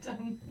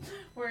 Momentum,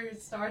 where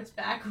it starts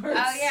backwards?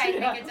 Oh, yeah, I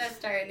think it does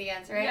start in the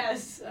end, right?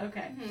 Yes,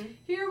 okay. Mm-hmm.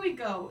 Here we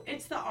go.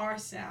 It's the R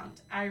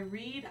sound. I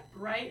read,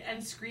 write,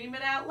 and scream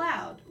it out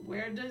loud.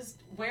 Where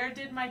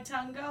did my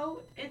tongue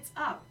go? It's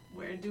up.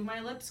 Where do my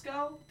lips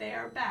go? They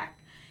are back.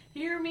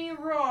 Hear me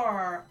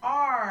roar.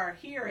 R,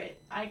 hear it.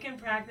 I can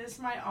practice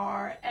my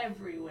R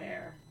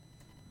everywhere.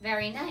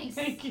 Very nice.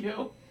 Thank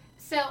you.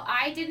 So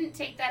I didn't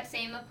take that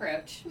same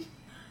approach.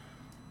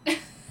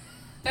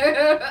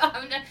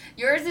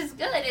 Yours is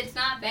good. It's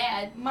not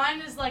bad. Mine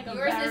is like a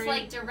Yours very... is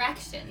like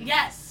directions.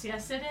 Yes, it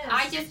is.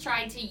 I just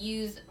tried to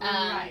use,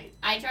 Right.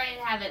 I tried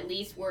to have at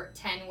least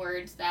 10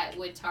 words that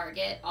would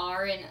target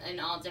R in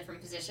all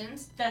different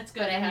positions. That's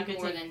good. But I and have you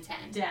could more take than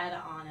 10.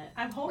 data on it.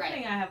 I'm hoping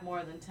Right. I have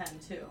more than 10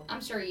 too.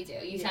 I'm sure you do.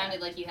 You Yeah.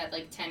 sounded like you had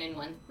like 10 in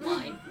one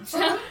line. So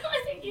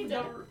I think you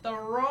do. The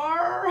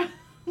roar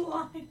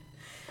line.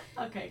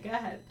 Okay, go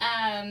ahead.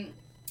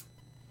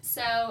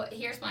 So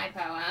here's my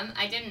poem.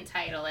 I didn't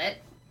title it,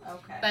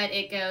 Okay. but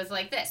it goes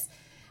like this.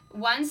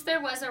 Once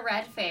there was a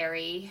red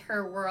fairy,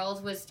 her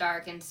world was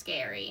dark and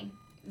scary.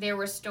 There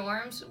were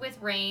storms with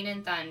rain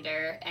and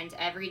thunder, and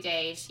every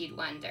day she'd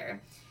wonder,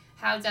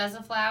 how does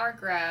a flower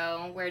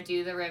grow? Where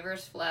do the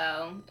rivers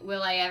flow?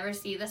 Will I ever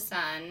see the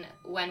sun?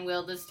 When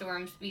will the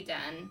storms be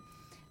done?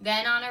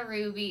 Then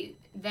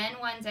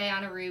one day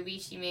on a ruby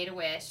she made a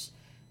wish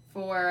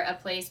for a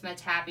place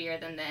much happier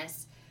than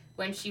this.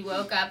 When she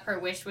woke up, her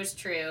wish was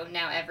true.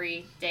 Now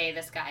every day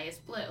the sky is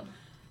blue.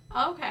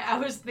 Okay, I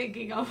was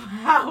thinking of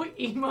how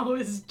emo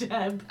is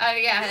Deb. Oh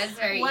yeah, that's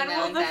very When emo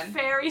will of the them.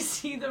 fairy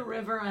see the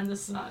river and the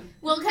sun?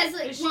 Well, because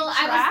Is she I was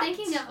trapped?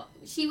 thinking of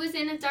she was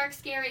in a dark,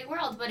 scary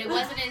world, but it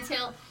wasn't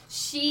until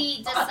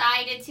she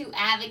decided to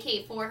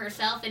advocate for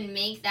herself and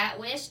make that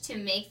wish to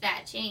make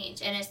that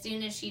change. And as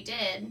soon as she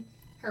did,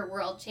 her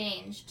world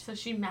changed. So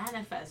she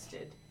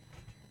manifested.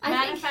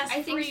 I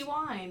think free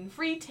wine.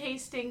 Free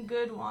tasting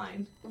good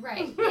wine.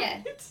 Right,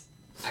 yeah.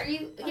 Are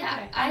you? Yeah,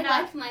 Okay, I I'm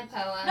like my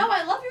poem. No,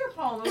 I love your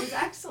poem. It was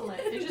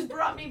excellent. It just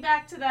brought me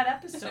back to that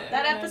episode.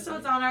 That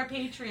episode's on our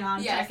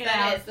Patreon. Yes, Check it that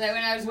out. is. That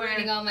when I was Where-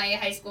 reading all my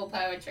high school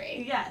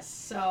poetry. Yes.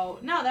 So,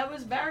 no, that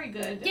was very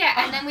good. Yeah,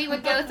 and then we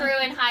would go through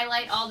and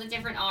highlight all the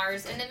different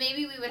R's, and then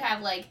maybe we would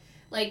have like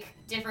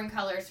different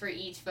colors for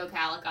each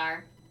vocalic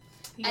R.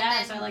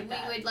 Yes, and then I like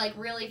that. we would like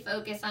really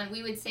focus on.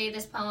 We would say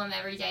this poem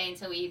every day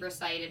until we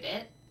recited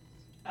it,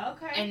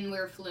 Okay. and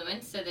we're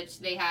fluent, so that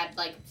they had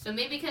so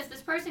maybe because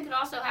this person could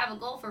also have a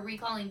goal for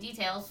recalling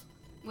details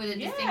with a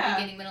distinct Yeah.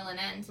 beginning, middle, and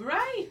end,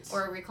 Right.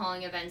 or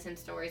recalling events and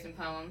stories and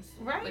poems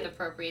right. with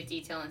appropriate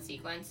detail and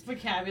sequence.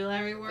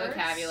 Vocabulary words.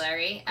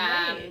 Vocabulary.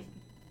 Right.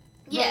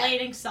 Yeah.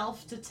 Relating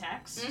self to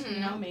text. Mhm. You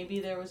know, maybe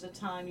there was a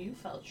time you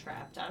felt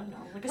trapped. I don't know.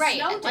 Like a Right,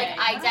 snow like day.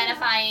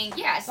 identifying,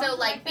 yeah, so Something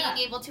like like being that.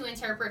 able to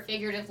interpret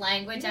figurative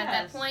language at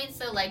that Yes. point.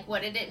 So like,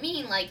 what did it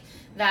mean? Like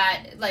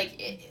that,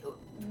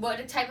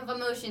 what type of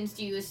emotions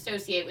do you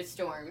associate with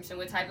storms, and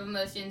what type of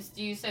emotions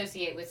do you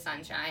associate with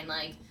sunshine?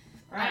 Like,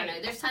 Right. I don't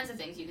know. There's tons of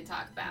things you could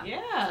talk about.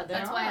 Yeah,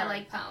 That's why I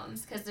like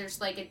poems, because there's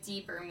like a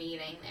deeper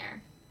meaning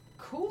there.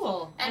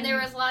 Cool. And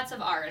there was lots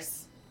of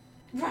R's.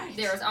 right.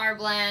 There was R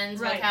blends,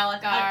 Right.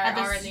 vocalic R, At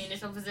the R in s- the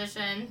initial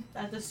position.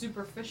 at the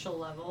superficial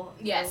level.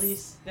 Yes. At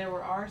least there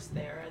were R's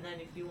there, and then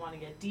if you want to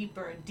get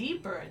deeper and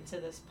deeper into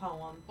this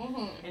poem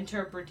Mm-hmm.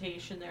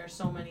 interpretation, there are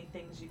so many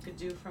things you could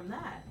do from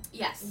that.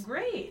 Yes.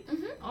 Great.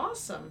 Mhm.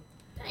 Awesome.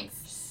 Thanks.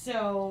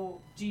 So,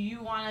 do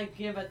you want to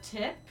give a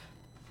tip?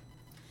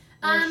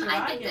 Or should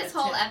I think get this a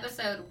whole tip?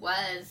 episode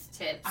was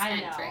tips I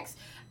and know. tricks.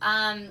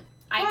 I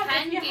But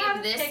can if you had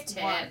give to this pick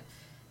tip one.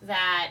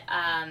 that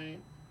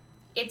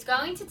it's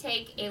going to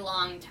take a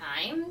long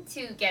time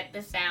to get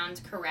the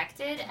sound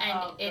corrected, and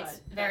Oh, it's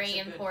good. very That's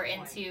a good important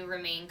point. to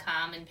remain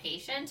calm and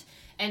patient,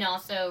 and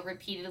also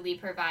repeatedly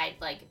provide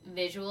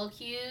visual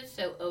cues.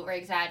 So over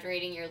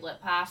exaggerating your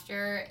lip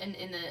posture in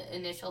the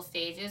initial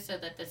stages, so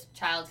that this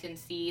child can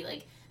see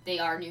they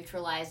are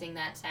neutralizing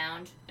that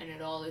sound, and it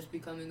all is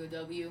becoming a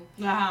W.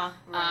 Uh-huh.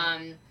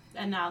 Right.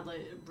 And not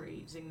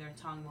raising their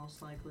tongue,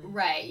 most likely.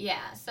 Right,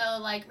 yeah. So,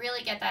 like,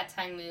 really get that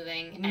tongue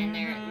moving and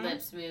their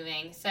lips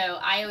moving. So,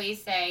 I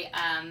always say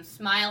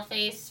smile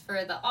face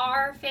for the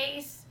R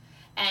face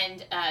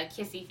and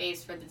kissy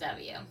face for the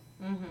W.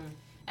 Mm-hmm.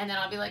 And then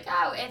I'll be like,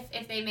 oh,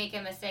 if they make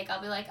a mistake,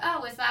 I'll be like,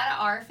 oh, is that an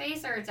R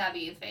face or a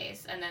W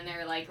face? And then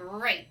they're like,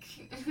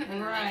 rake.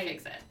 And Right. I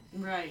fix it.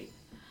 Right.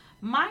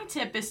 My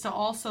tip is to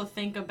also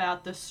think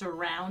about the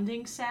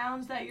surrounding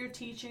sounds that you're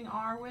teaching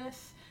R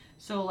with.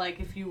 So, like,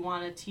 if you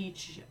want to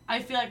teach, I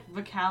feel like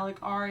vocalic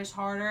R is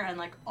harder and,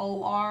 like,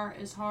 OR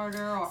is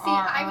harder, or See, RO.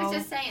 I was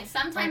just saying,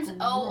 sometimes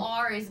Like,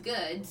 OR is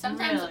good.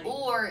 Sometimes Really?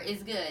 OR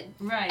is good.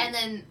 Right. And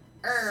then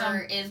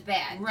is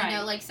bad. Right. You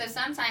know, like, so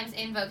sometimes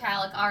in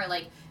vocalic R,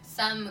 like,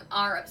 some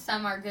are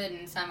good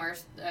and some are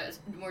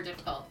more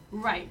difficult.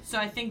 Right. So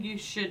I think you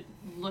should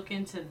look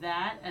into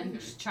that and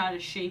Mhm. try to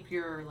shape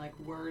your, like,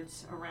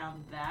 words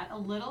around that a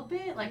little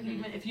bit. Like,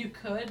 even if you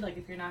could, like,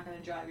 if you're not going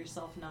to drive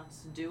yourself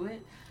nuts to do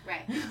it.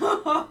 Right.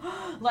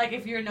 Like,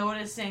 if you're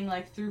noticing,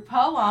 like, through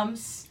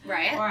poems,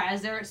 Right. or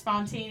as they're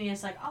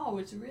spontaneous, like, oh,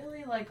 it's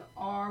really, like,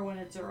 R when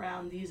it's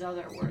around these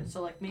other words.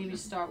 So, like, maybe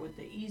start with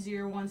the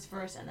easier ones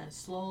first and then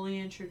slowly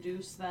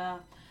introduce the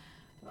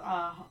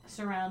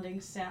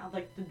surrounding sound,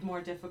 like, the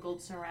more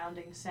difficult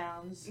surrounding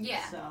sounds.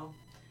 Yeah. So,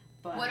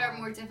 but... What are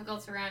more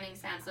difficult surrounding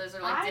sounds? Those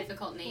are, like,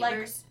 difficult like,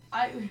 neighbors.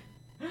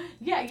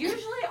 Yeah,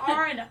 usually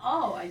R and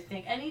O, I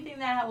think. Anything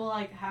that will,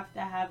 like, have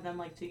to have them,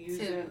 like, to use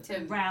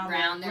to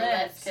round their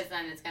lips, because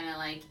then it's gonna,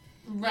 like...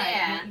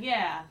 Right.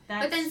 Yeah.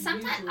 That's But then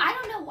sometimes, usually... I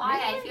don't know why,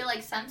 Really? I feel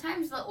like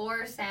sometimes the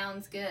or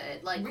sounds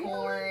good. Like Really?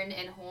 horn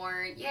and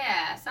horn.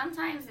 Yeah,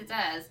 sometimes it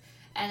does.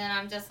 And then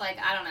I'm just like,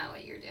 I don't know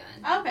what you're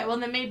doing. Okay, well,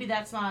 then maybe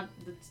that's not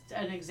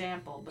an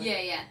example. But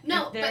Yeah.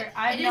 No, but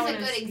I've it is a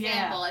noticed, good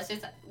example. It's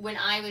just, when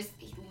I was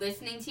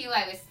listening to you,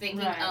 I was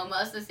thinking Right.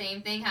 almost the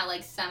same thing, how,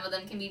 like, some of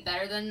them can be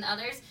better than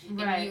others.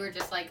 And Right. you were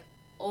just like,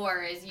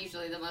 or is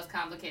usually the most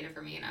complicated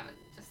for me. And I was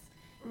just,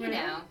 you Really?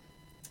 know.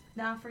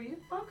 Not for you?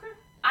 Okay.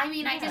 I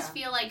mean, I Yeah. just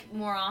feel like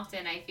more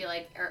often, I feel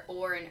like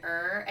or and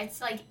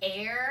it's like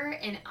air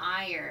and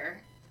ire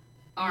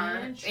are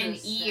an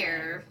Interesting.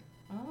 ear.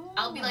 Oh.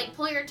 I'll be like,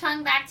 pull your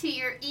tongue back to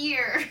your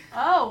ear.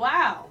 Oh,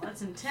 wow.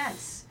 That's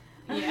intense.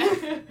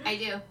 Yeah, I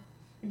do.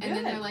 And then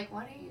Good. they're like,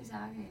 what are you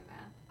talking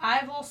about?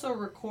 I've also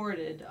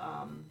recorded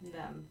them.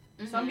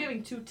 So I'm Mhm.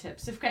 giving 2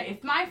 tips.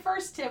 If my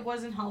first tip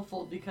wasn't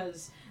helpful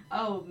because,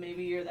 oh,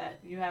 maybe you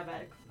have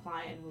a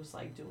client who's,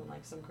 like, doing,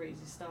 like, some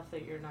crazy stuff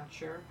that you're not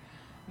sure,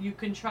 you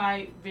can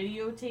try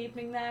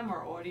videotaping them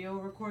or audio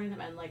recording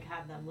them and, like,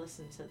 have them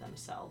listen to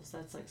themselves.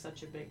 That's, like,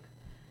 such a big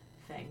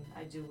thing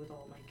I do with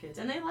all my kids.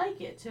 And they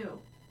like it, too.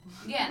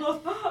 Yeah.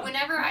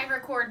 Whenever I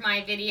record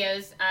my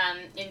videos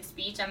in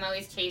speech, I'm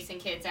always chasing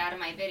kids out of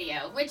my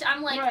video. Which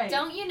I'm like, Right.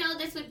 don't you know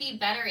this would be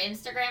better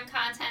Instagram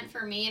content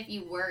for me if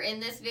you were in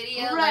this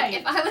video? Right.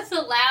 Like, if I was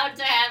allowed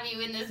to have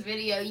you in this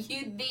video,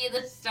 you'd be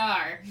the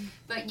star.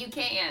 But you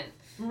can't.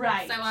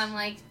 Right. So I'm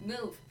like,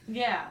 move.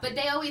 Yeah. But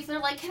they're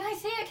like, can I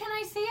see it? Can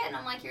I see it? And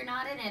I'm like, you're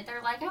not in it.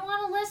 They're like, I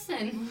want to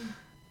listen.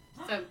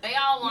 So they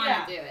all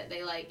want to do it.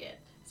 They like it.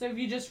 So if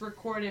you just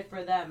record it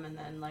for them and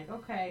then, like,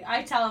 okay,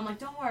 I tell them, like,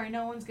 don't worry,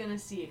 no one's gonna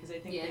see it because I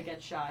think they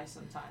get shy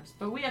sometimes.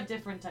 But we have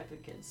different type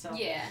of kids, so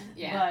Yeah.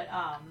 But I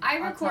I'll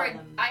tell record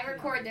them,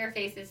 record their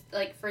faces,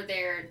 like, for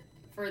their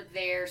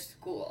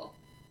school,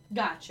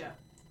 Gotcha.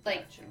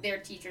 like Gotcha. their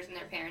teachers and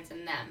their parents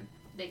and them.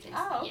 They can.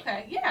 Oh, yeah.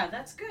 okay. Yeah,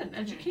 that's good.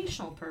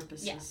 Educational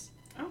purposes. Yes.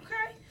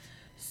 Okay.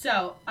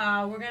 So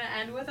we're gonna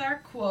end with our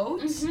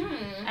quote,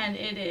 Mhm. and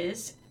it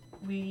is,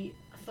 we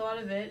thought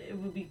of it. It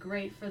would be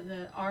great for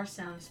the R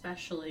sound,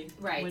 especially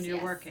Right, when you're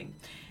yes. working.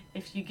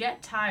 If you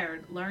get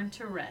tired, learn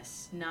to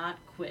rest, not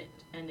quit.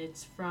 And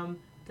it's from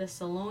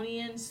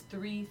Thessalonians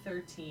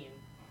 3:13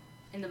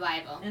 In the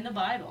Bible. in the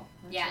Bible.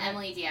 That's Yeah, right.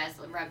 Emily Diaz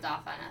rubbed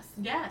off on us.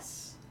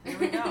 Yes. There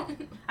we go.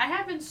 I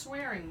have been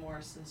swearing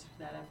more since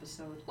that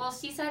episode. Well,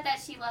 she said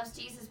that she loves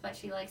Jesus, but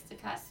she likes to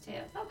cuss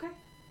too. Okay.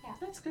 Yeah.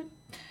 That's good.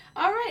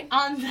 All right.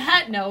 On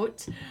that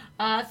note,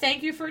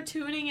 thank you for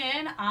tuning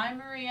in. I'm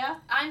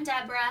Maria. I'm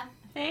Deborah.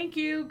 Thank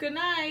you. Good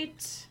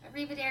night.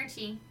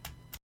 Arrivederci.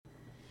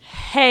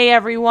 Hey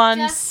everyone.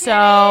 Just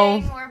So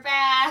kidding, we're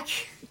back.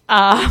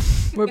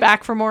 we're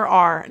back for more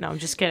R. No, I'm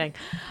just kidding.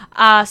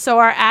 So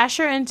our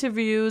Asher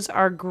interviews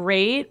are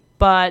great,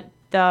 but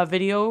the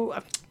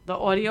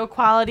audio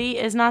quality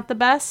is not the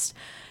best.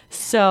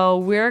 So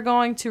we're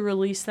going to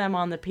release them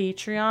on the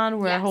Patreon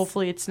where Yes.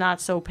 hopefully it's not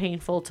so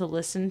painful to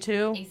listen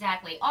to.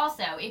 Exactly.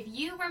 Also, if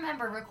you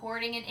remember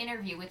recording an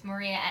interview with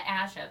Maria at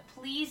ASHA,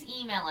 please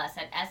email us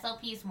at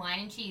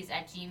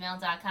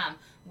slpswineandcheese@gmail.com.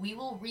 We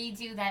will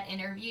redo that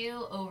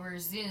interview over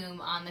Zoom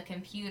on the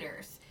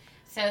computers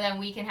so that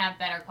we can have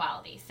better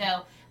quality.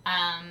 So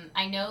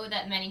I know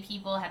that many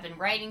people have been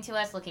writing to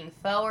us looking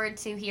forward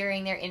to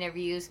hearing their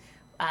interviews.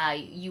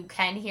 You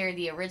can hear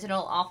the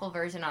original awful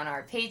version on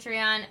our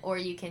Patreon, or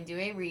you can do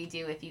a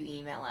redo if you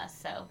email us.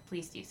 So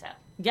please do so.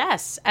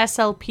 Yes,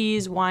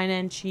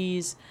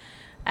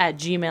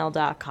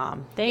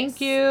 slpswineandcheese@gmail.com. Thank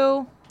Yes.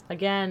 you.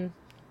 Again,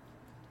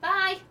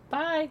 Bye.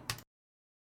 bye.